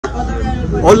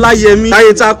Olayemi,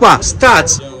 Taye,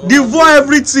 start. Devour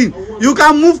everything. You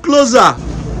can move closer.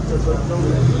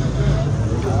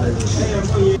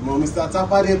 Mr.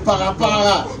 Tapa de para.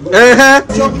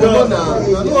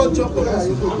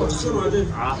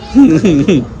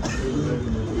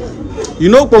 You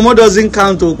know, Pomo doesn't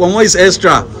count. Pomo is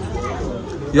extra.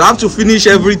 You have to finish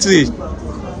everything.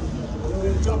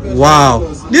 Wow.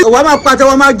 This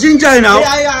Wama ginger now.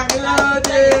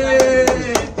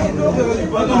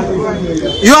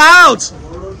 You're out.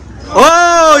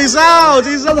 Oh, he's out.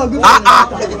 He's out. Oh,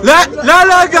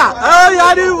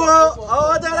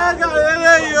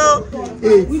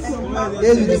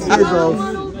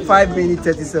 Of 5 minutes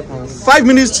 30 seconds. 5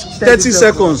 minutes 30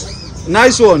 seconds.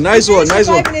 Nice one, nice one, nice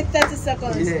one. 5 minutes 30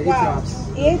 seconds. Wow.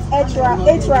 8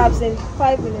 raps in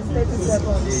 5 minutes 30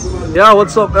 seconds. Yeah,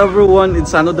 what's up everyone?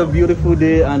 It's another beautiful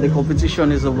day and the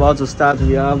competition is about to start.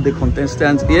 We have the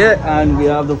contestants here and we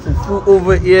have the Fufu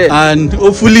over here, and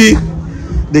hopefully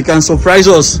they can surprise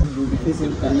us.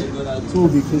 Two will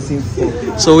be facing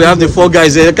 4. So we have the 4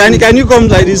 guys here. Can you come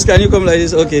like this? Can you come like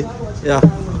this? Okay. Yeah.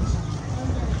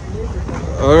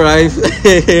 All right.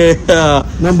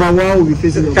 Number 1 will be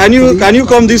facing. Can you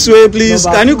come this way, please?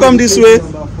 Can you come this way?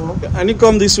 Can you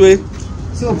come this way?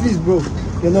 So please, bro.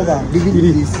 Your number. Begin with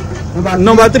this.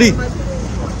 Number 3.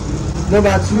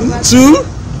 Number 2. 2.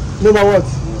 Number what?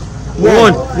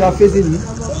 1. You are facing it.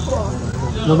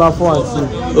 Number 4 and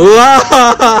 2. Wow.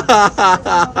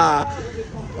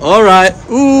 All right.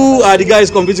 Who are the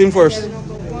guys competing first?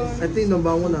 I think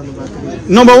number 1 and number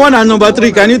 3. Number 1 and number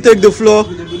 3. Can you take the floor?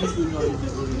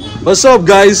 What's up,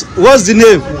 guys? What's the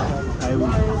name?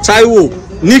 Taiwo.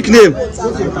 Nickname?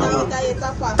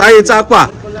 Taye.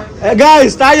 Hey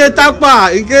guys, Taye.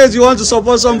 In case you want to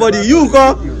support somebody, you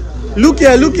go. Look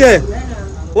here.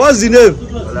 What's the name?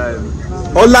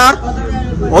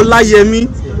 Olayemi.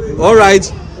 All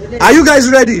right. Are you guys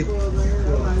ready?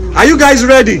 Are you guys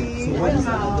ready?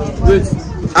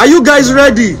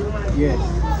 Yes.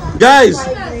 Guys,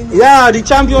 yeah, the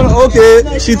champion.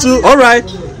 Okay, she too. All right.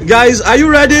 Guys, are you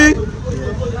ready?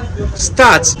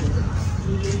 Start.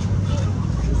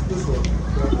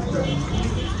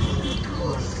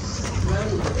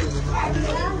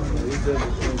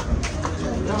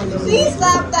 Please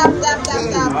stop.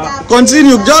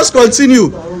 Continue, just continue.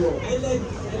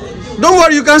 Don't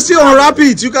worry, you can still unwrap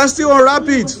it.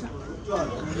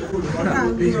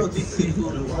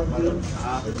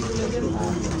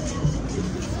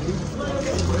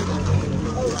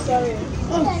 Sorry.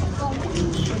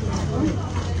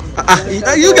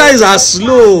 You guys are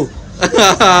slow. Nah,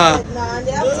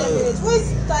 they have 10 minutes. Who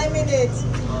is timing it?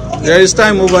 Okay. There is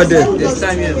time over there. There's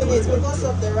time here. Because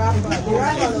of the rapper. The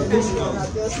rapper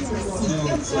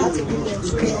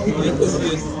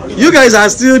You guys are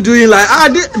still doing like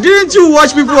didn't you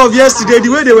watch people of yesterday, the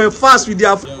way they were fast with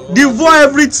their devour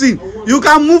everything? You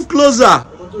can move closer.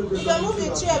 You can move the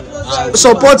chair closer.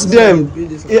 Support them,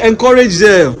 encourage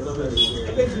them.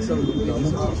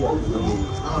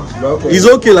 It's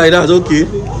okay like that. Okay,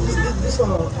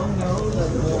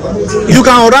 you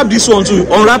can unwrap this one too.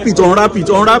 Unwrap it. No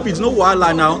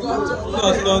wahala now.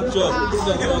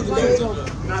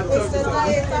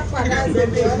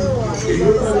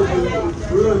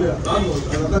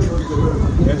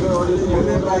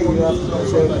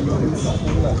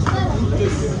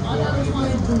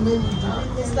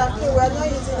 We're not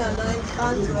using an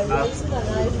Android, we're using an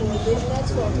iPhone. The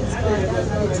network is fine. That's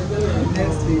right.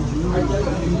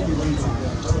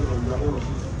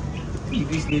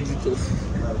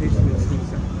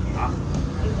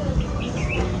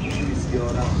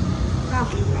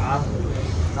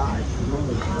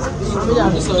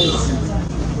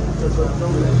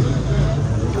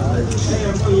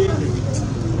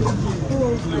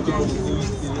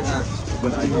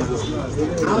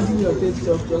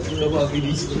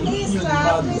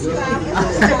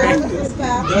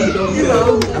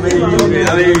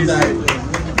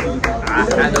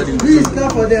 Please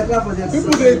clap for them.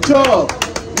 People they chop.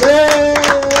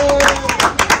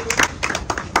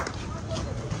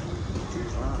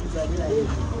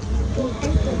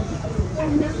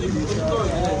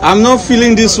 I'm not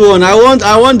feeling this one. I want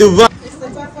the vibe. Mr.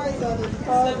 Tapa is on the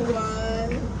third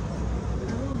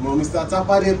one. Mr.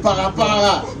 Tapa de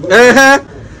para.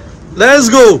 Let's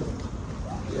go.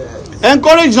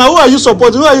 Encourage now. Who are you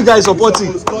supporting? Who are you guys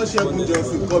supporting?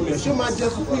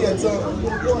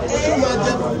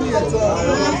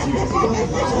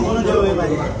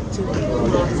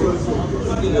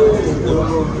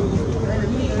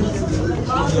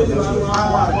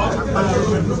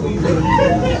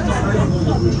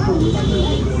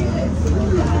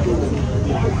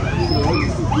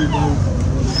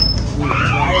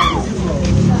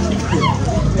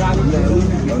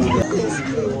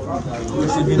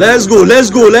 Let's go,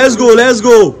 let's go, let's go, let's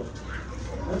go.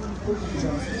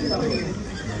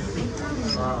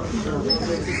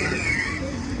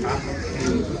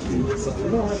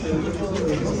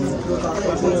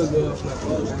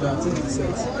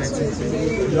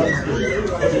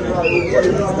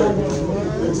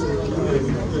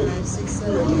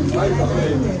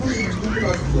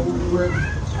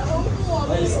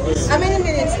 How many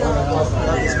minutes now?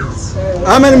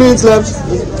 How many minutes left?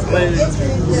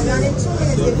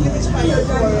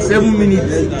 7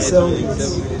 minutes. 7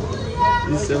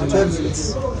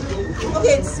 minutes.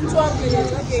 Okay, it's 12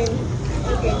 minutes. Okay.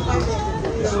 Okay,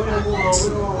 5 minutes.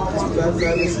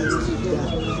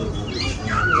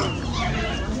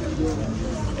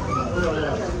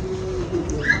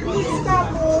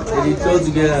 They talk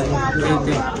together.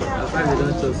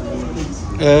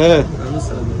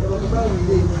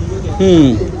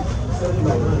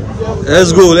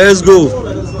 Let's go, let's go.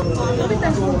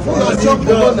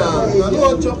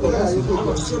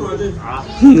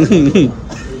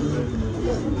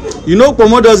 You know,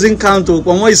 Pomo doesn't count.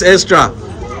 Pomo is extra.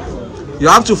 You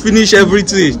have to finish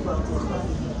everything.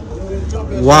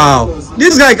 Wow,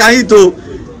 this guy can eat too.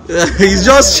 He's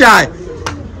just shy.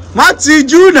 Mati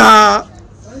Juna.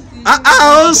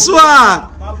 Oswa.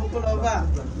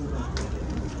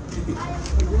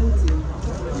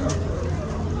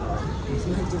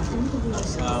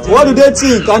 What do they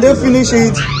think? Can they finish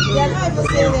it? They are not even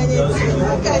saying anything.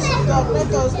 Okay, stop.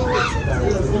 Let us know what it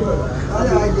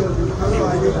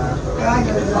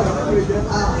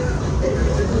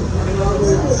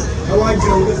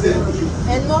is.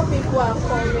 And more people are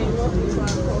coming. More people are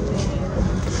coming.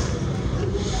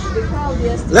 The crowd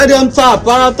yesterday. Let them tap,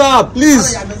 para tap,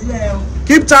 please.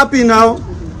 Keep tapping now.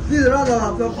 Please round of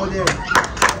applause for them.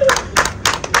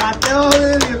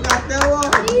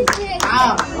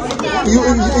 You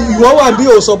want to be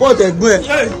a support ẹ̀gbọ́n ẹ.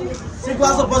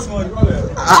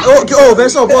 Okay, oh, very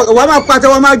support. Wọ́n máa pàtẹ,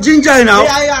 wọ́n máa ginger now.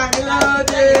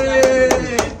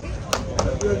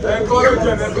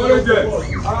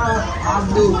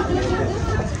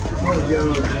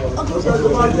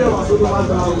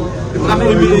 How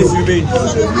many minutes remain?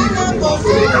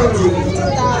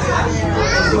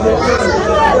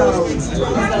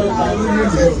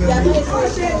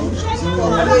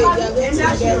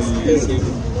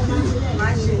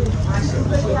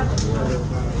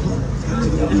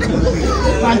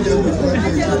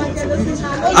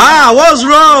 Ah, what's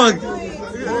wrong?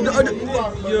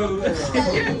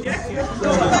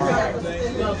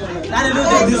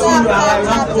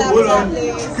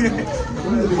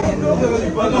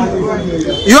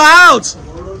 You're out.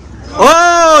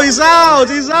 Oh, he's out.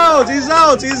 He's out. He's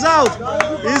out. He's out.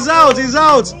 He's out. He's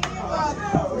out.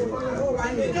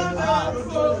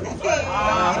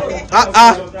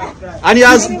 And he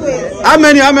has how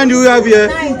many do we have here?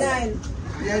 9.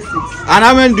 And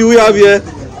how many do we have here?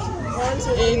 1,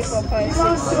 2, 3, 4, 5,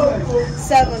 6,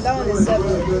 7. That one is 7.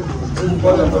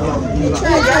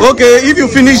 Okay, if you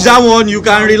finish that one, you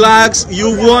can relax.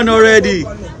 You won already.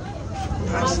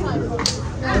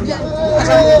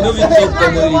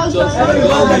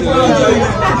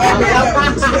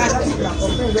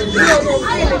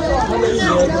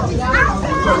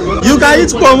 You can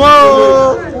eat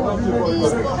Pomo.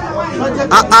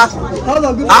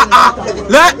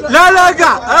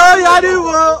 Lẹ́lẹ́gà ẹ̀ yá ni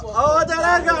wo ọwọ́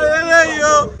tẹ́lẹ́gà lélẹ́yìí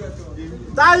o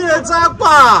Taye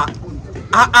Tapa.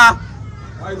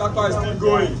 Tapa is still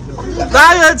going.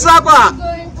 Taye Tapa.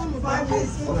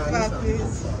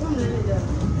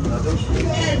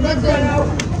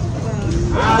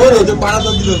 Ó lè tó pará tó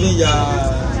kìlọ̀ ní ìyá.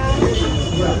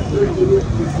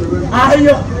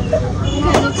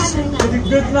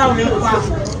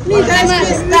 Please, guys,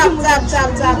 please tap. Let us tap.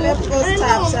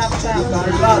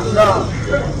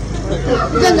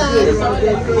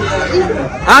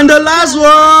 And the last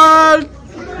one.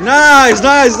 Nice.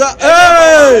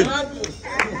 Hey,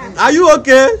 are you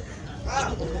okay?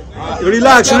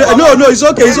 Relax. No, it's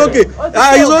okay. It's okay.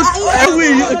 It's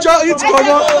okay. It's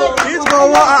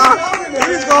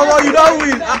Pomo. You don't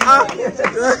win.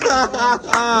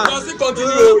 Does it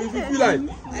continue if you feel like?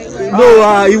 No,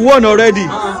 he won already. 8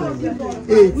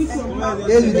 with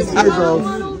of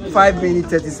 5 minutes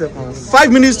 30 seconds.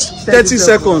 5 minutes 30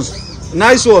 seconds.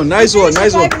 Nice one. 5 minutes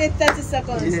 30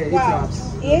 seconds. Wow.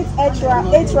 8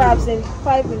 wraps in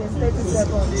 5 minutes 30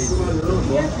 seconds.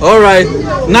 All right.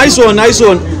 Nice one.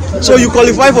 So you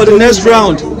qualify for the next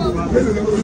round.